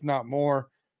balls, if not more.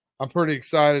 I'm pretty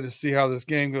excited to see how this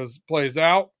game plays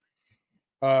out.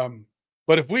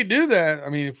 But if we do that, I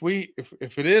mean,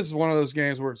 if it is one of those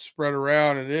games where it's spread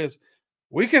around,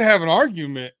 we could have an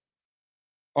argument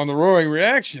on the Roaring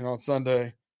Reaction on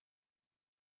Sunday.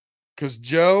 Because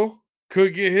Joe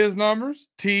could get his numbers,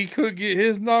 T could get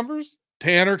his numbers,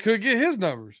 Tanner could get his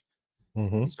numbers.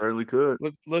 Mm-hmm. Certainly could.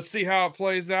 Let's see how it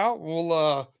plays out.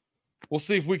 We'll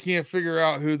see if we can't figure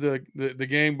out who the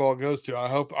game ball goes to.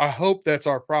 I hope that's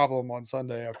our problem on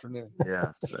Sunday afternoon.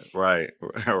 Yeah, right.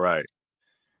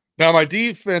 Now my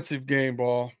defensive game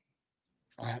ball,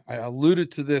 I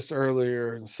alluded to this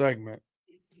earlier in the segment.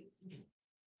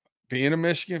 Being a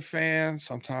Michigan fan,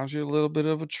 sometimes you're a little bit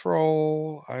of a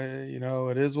troll.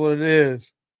 It is what it is.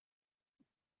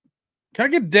 Can I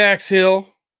get Dax Hill,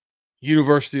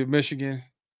 University of Michigan,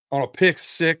 on a pick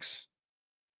 6?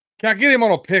 Can I get him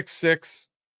on a pick 6?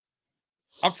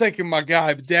 I'm taking my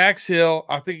guy, Dax Hill.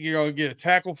 I think you're going to get a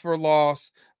tackle for a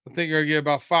loss. I think you're going to get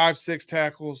about 5-6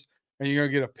 tackles, and you're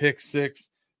going to get a pick 6.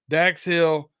 Dax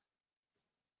Hill.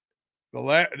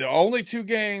 The only 2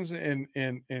 games in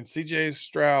CJ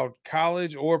Stroud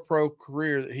college or pro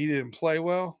career that he didn't play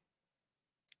well,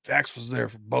 Dax was there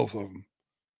for both of them.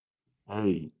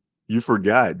 Hey, you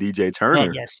forgot DJ Turner.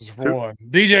 No, Dax was for one.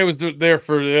 DJ was there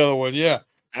for the other one. Yeah.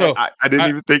 So I didn't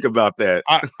even think about that.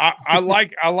 I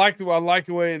like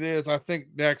the way it is. I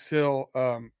think Dax Hill,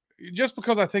 just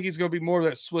because I think he's going to be more of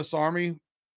that Swiss Army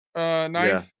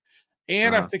knife,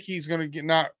 and I think he's going to get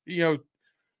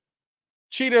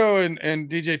Cheeto and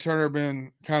DJ Turner have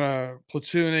been kind of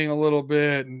platooning a little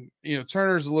bit, and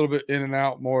Turner's a little bit in and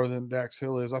out more than Dax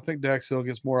Hill is. I think Dax Hill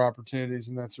gets more opportunities,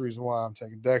 and that's the reason why I'm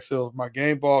taking Dax Hill as my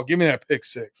game ball. Give me that pick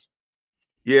 6.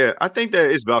 Yeah, I think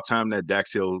that it's about time that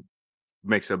Dax Hill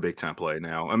makes a big time play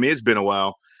now. I mean, it's been a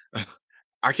while.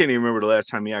 I can't even remember the last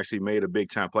time he actually made a big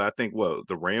time play. I think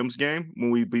the Rams game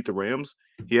when we beat the Rams,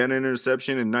 he had an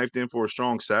interception and knifed in for a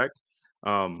strong sack.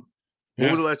 When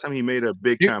was the last time he made a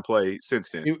big time play since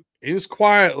then? He was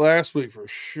quiet last week for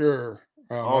sure.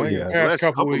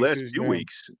 Last few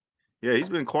weeks. Yeah, he's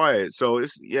been quiet. So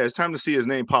it's time to see his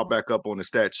name pop back up on the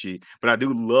stat sheet. But I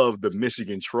do love the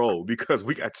Michigan troll because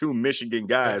we got 2 Michigan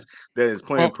guys that is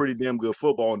playing pretty damn good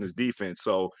football in this defense.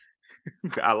 So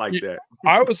I like that.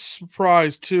 I was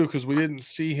surprised too because we didn't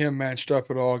see him matched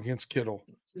up at all against Kittle.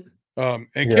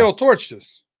 Kittle torched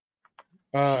us.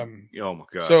 Oh my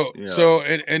gosh. So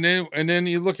then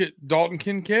you look at Dalton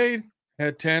Kincaid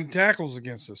had 10 tackles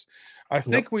against us. I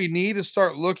think we need to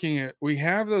start looking at, we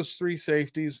have those 3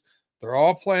 safeties. They're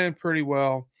all playing pretty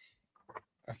well.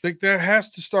 I think that has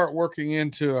to start working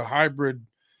into a hybrid,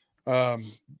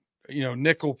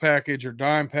 nickel package or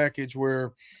dime package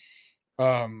where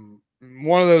one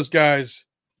of those guys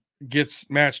gets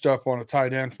matched up on a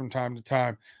tight end from time to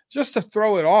time just to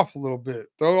throw it off a little bit,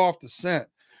 throw it off the scent.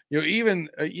 Jermaine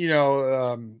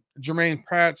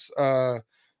Pratt's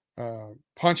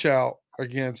punch out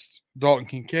against Dalton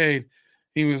Kincaid,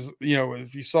 he was,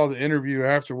 if you saw the interview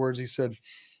afterwards, he said,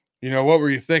 what were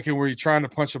you thinking? Were you trying to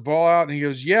punch a ball out? And he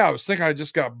goes, yeah, I was thinking I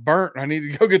just got burnt. I need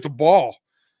to go get the ball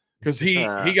because he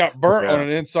got burnt on an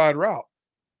inside route.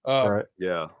 Right.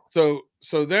 Yeah. So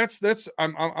that's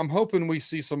I'm hoping we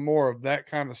see some more of that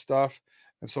kind of stuff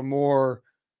and some more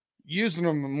using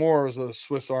them more as a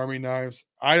Swiss Army knives.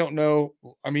 I don't know.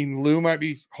 I mean, Lou might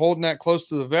be holding that close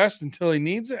to the vest until he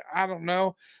needs it. I don't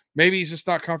know. Maybe he's just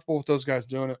not comfortable with those guys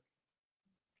doing it.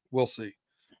 We'll see.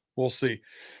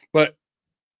 But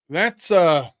that's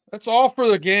all for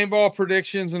the game ball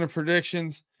predictions and the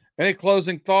predictions. Any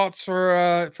closing thoughts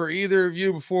for either of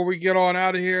you before we get on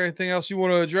out of here? Anything else you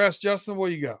want to address, Justin?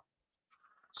 What you got?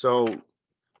 So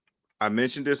I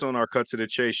mentioned this on our Cut to the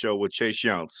Chase show with Chase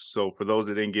Younts. So for those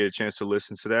that didn't get a chance to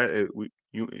listen to that,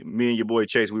 me and your boy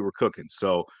Chase, we were cooking.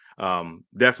 So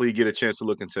definitely get a chance to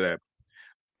look into that.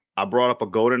 I brought up a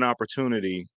golden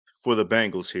opportunity for the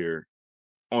Bengals here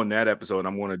on that episode.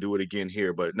 I'm going to do it again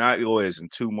here, but not always in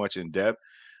too much in depth.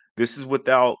 This is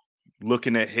without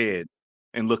looking ahead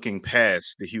and looking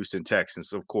past the Houston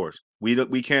Texans, of course.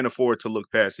 We can't afford to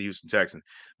look past the Houston Texans.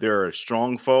 They're a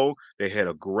strong foe. They had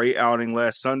a great outing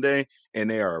last Sunday, and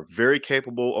they are very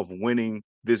capable of winning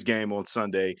this game on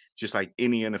Sunday, just like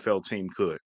any NFL team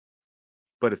could.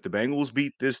 But if the Bengals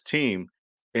beat this team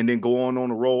and then go on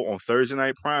a roll on Thursday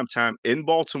night primetime in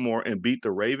Baltimore and beat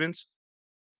the Ravens,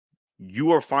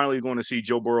 you are finally going to see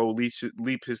Joe Burrow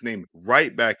leap his name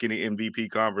right back in the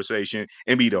MVP conversation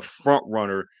and be the front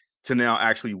runner to now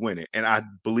actually win it. And I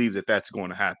believe that that's going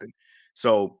to happen.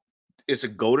 So it's a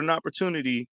golden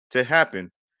opportunity to happen.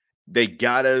 They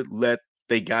gotta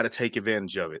take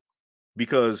advantage of it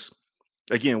because,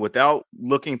 again, without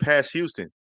looking past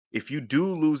Houston, if you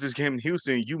do lose this game in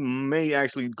Houston, you may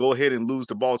actually go ahead and lose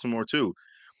to Baltimore too.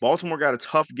 Baltimore got a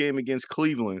tough game against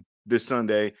Cleveland this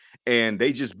Sunday, and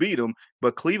they just beat them.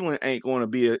 But Cleveland ain't going to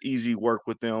be an easy work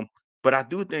with them. But I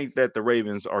do think that the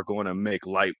Ravens are going to make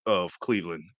light of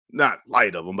Cleveland. Not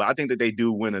light of them, but I think that they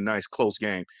do win a nice close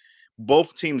game.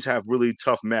 Both teams have really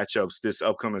tough matchups this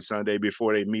upcoming Sunday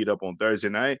before they meet up on Thursday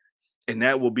night. And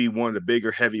that will be one of the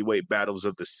bigger heavyweight battles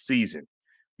of the season.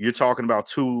 You're talking about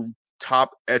two top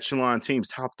echelon teams,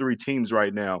 top three teams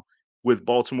right now with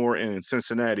Baltimore and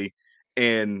Cincinnati.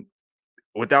 And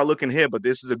without looking ahead, but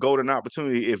this is a golden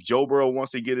opportunity if Joe Burrow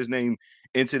wants to get his name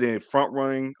into the front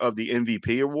running of the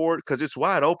MVP award, because it's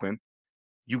wide open.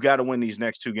 You got to win these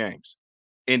next two games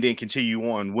and then continue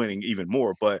on winning even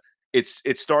more. But it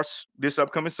starts this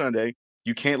upcoming Sunday.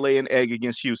 You can't lay an egg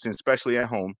against Houston, especially at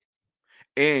home.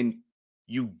 And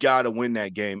you got to win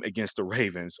that game against the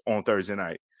Ravens on Thursday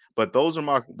night. But those are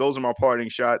my parting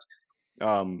shots.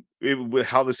 With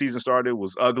how the season started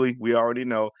was ugly. We already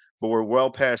know, but we're well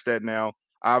past that now.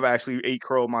 I've actually ate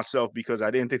crow myself because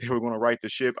I didn't think they were going to right the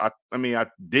ship. I mean, I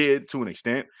did to an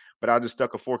extent, but I just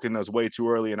stuck a fork in us way too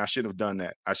early, and I shouldn't have done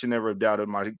that. I should never have doubted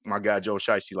my guy Joe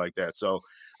Shiesty like that. So,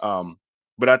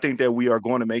 but I think that we are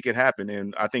going to make it happen,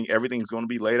 and I think everything's going to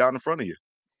be laid out in front of you.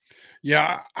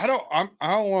 Yeah, I don't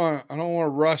want to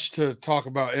rush to talk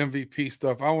about MVP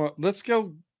stuff. Let's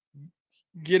go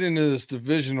get into this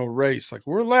divisional race. Like,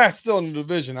 we're last still in the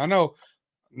division. I know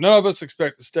none of us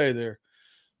expect to stay there,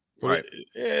 but Right.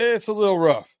 It's a little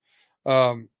rough.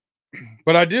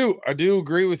 But I do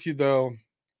agree with you though.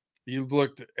 You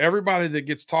looked at everybody that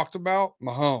gets talked about.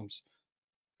 Mahomes,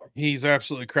 he's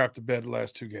absolutely crapped the bed the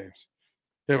last two games.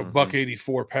 They have a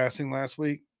 $184 passing last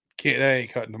week. That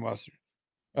ain't cutting the mustard.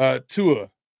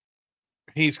 Tua,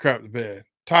 he's crapped the bed.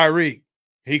 Tyreek,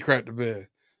 he crapped the bed.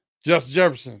 Justin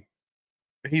Jefferson,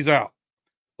 he's out.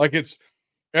 Like, it's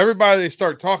everybody they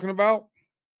start talking about,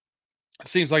 it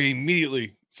seems like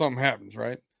immediately something happens,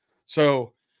 right?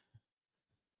 So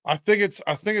I think it's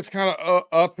kind of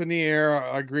up in the air.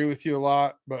 I agree with you a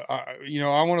lot, but I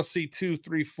want to see 2,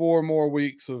 3, 4 more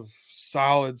weeks of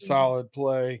solid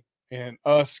play and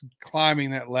us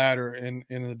climbing that ladder in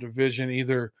the division,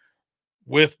 either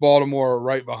with Baltimore or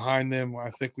right behind them. I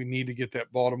think we need to get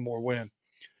that Baltimore win.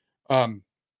 I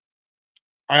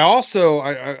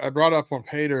brought up on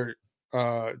Pater,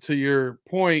 to your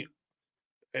point,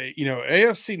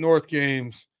 AFC North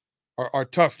games are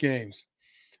tough games.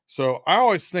 So I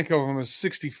always think of them as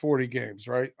 60-40 games,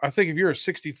 right? I think if you're a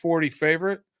 60-40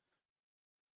 favorite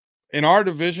in our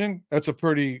division, that's a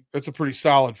pretty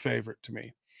solid favorite to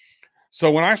me. So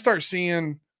when I start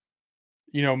seeing,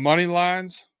 money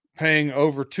lines paying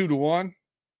over 2-1,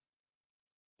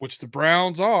 which the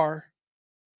Browns are,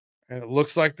 and it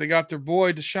looks like they got their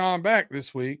boy Deshaun back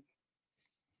this week,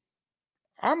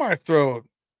 I might throw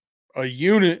a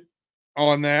unit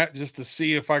on that just to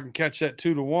see if I can catch that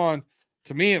 2-1.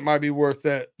 To me, it might be worth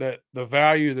that the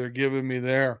value they're giving me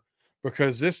there,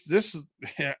 because this is,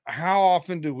 how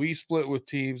often do we split with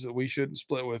teams that we shouldn't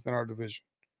split with in our division?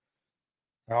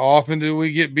 How often do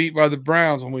we get beat by the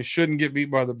Browns when we shouldn't get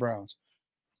beat by the Browns?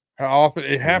 How often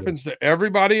it happens to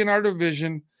everybody in our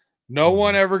division. No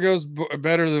one ever goes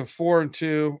better than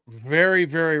 4-2. Very,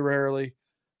 very rarely.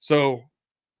 So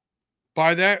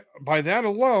by that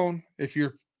alone, if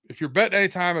you're betting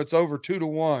anytime it's over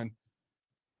 2-1,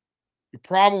 you're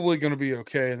probably going to be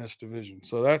okay in this division.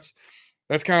 So that's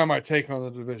kind of my take on the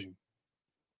division.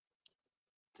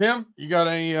 Tim, you got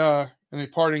any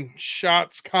parting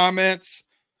shots, comments?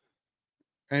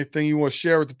 anything you want to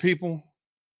share with the people?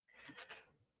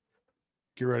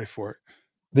 Get ready for it.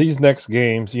 These next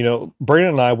games,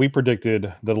 Brandon and I, we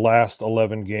predicted the last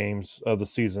 11 games of the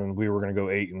season we were going to go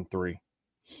 8-3.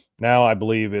 Now I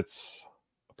believe it's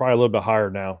probably a little bit higher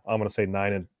now. I'm going to say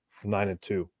 9-2.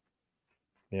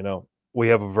 We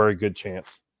have a very good chance.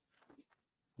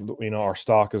 Our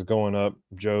stock is going up.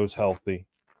 Joe's healthy.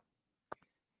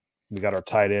 We got our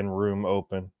tight end room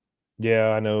open. Yeah,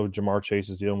 I know Jamar Chase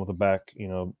is dealing with a back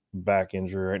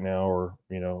injury right now, or,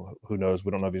 who knows?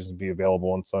 We don't know if he's going to be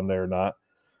available on Sunday or not.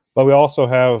 But we also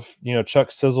have,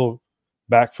 Chuck Sizzle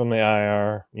back from the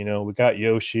IR. We got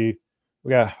Yoshi. We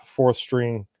got fourth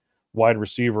string wide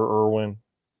receiver Irwin.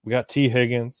 We got T.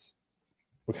 Higgins.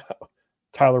 We got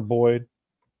Tyler Boyd.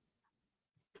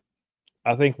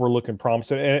 I think we're looking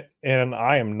promising. And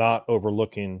I am not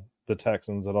overlooking the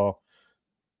Texans at all.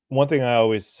 One thing I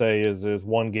always say is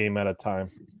one game at a time,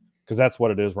 because that's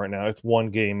what it is right now. It's one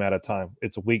game at a time.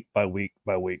 It's week by week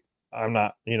by week. I'm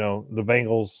not, the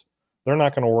Bengals, they're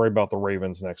not going to worry about the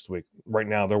Ravens next week. Right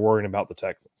now, they're worrying about the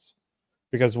Texans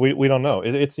because we don't know.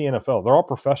 It's the NFL. They're all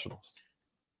professionals.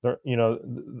 They're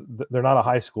not a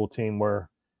high school team where,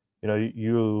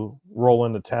 you roll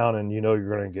into town and you're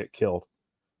going to get killed.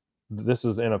 This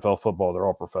is NFL football. They're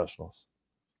all professionals.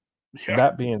 Yeah.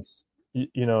 That being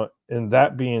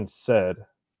said,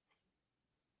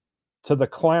 to the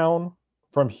clown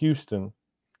from Houston,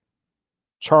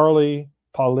 Charlie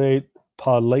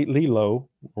Paletilo,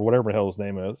 or whatever the hell his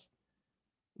name is,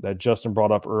 that Justin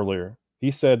brought up earlier,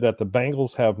 he said that the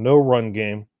Bengals have no run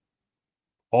game.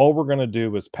 All we're going to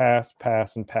do is pass,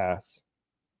 pass, and pass.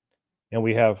 And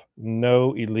we have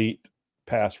no elite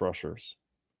pass rushers.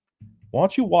 Why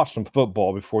don't you watch some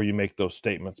football before you make those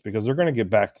statements? Because they're going to get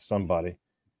back to somebody.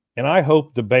 And I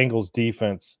hope the Bengals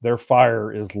defense, their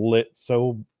fire is lit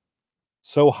so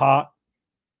hot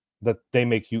that they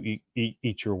make you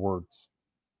eat your words.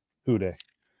 Who dey?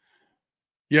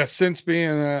 Yeah, since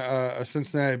being a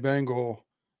Cincinnati Bengal,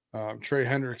 Trey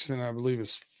Hendrickson, I believe,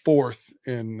 is fourth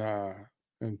in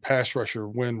pass rusher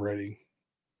win rating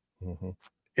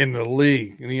in the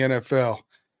league, in the NFL.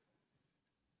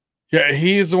 Yeah,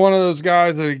 he's one of those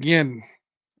guys that, again,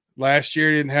 last year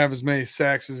he didn't have as many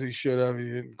sacks as he should have. He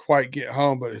didn't quite get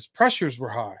home, but his pressures were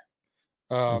high.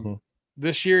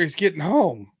 This year he's getting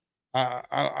home.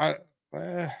 I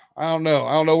don't know.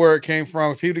 I don't know where it came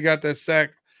from. If he would have got that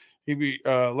sack, he'd be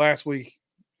last week.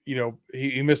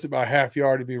 He missed it by a half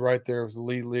yard. He'd be right there with the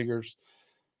lead leaguers.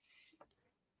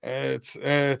 It's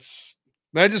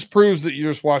that just proves that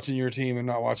you're just watching your team and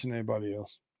not watching anybody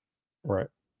else. Right.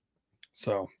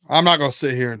 So I'm not going to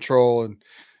sit here and troll and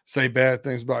say bad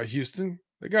things about Houston.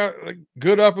 They got a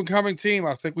good up and coming team.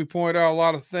 I think we pointed out a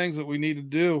lot of things that we need to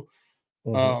do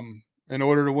in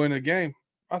order to win a game.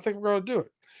 I think we're going to do it.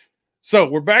 So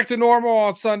we're back to normal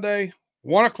on Sunday,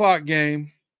 1:00 game.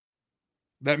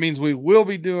 That means we will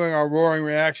be doing our roaring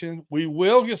reaction. We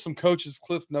will get some coaches'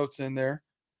 cliff notes in there.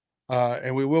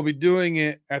 And we will be doing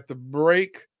it at the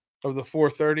break of the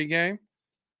 4:30 game.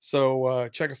 So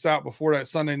check us out before that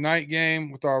Sunday night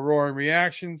game with our roaring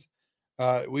reactions.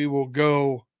 We will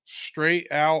go straight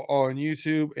out on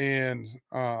YouTube and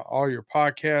all your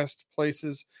podcast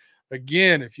places.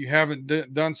 Again, if you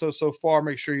haven't done so far,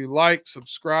 make sure you like,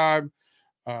 subscribe,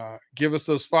 give us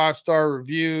those 5-star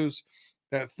reviews,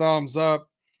 that thumbs up,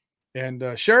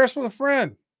 and share us with a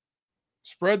friend.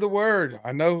 Spread the word.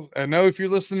 I know if you're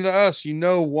listening to us,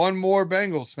 one more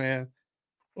Bengals fan.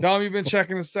 Tell them you've been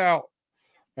checking us out.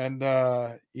 And,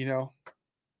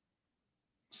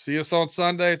 see us on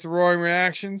Sunday at the Roaring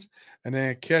Reactions, and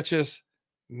then catch us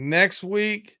next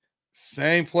week,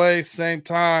 same place, same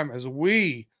time, as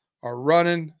we are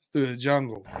running through the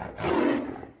jungle.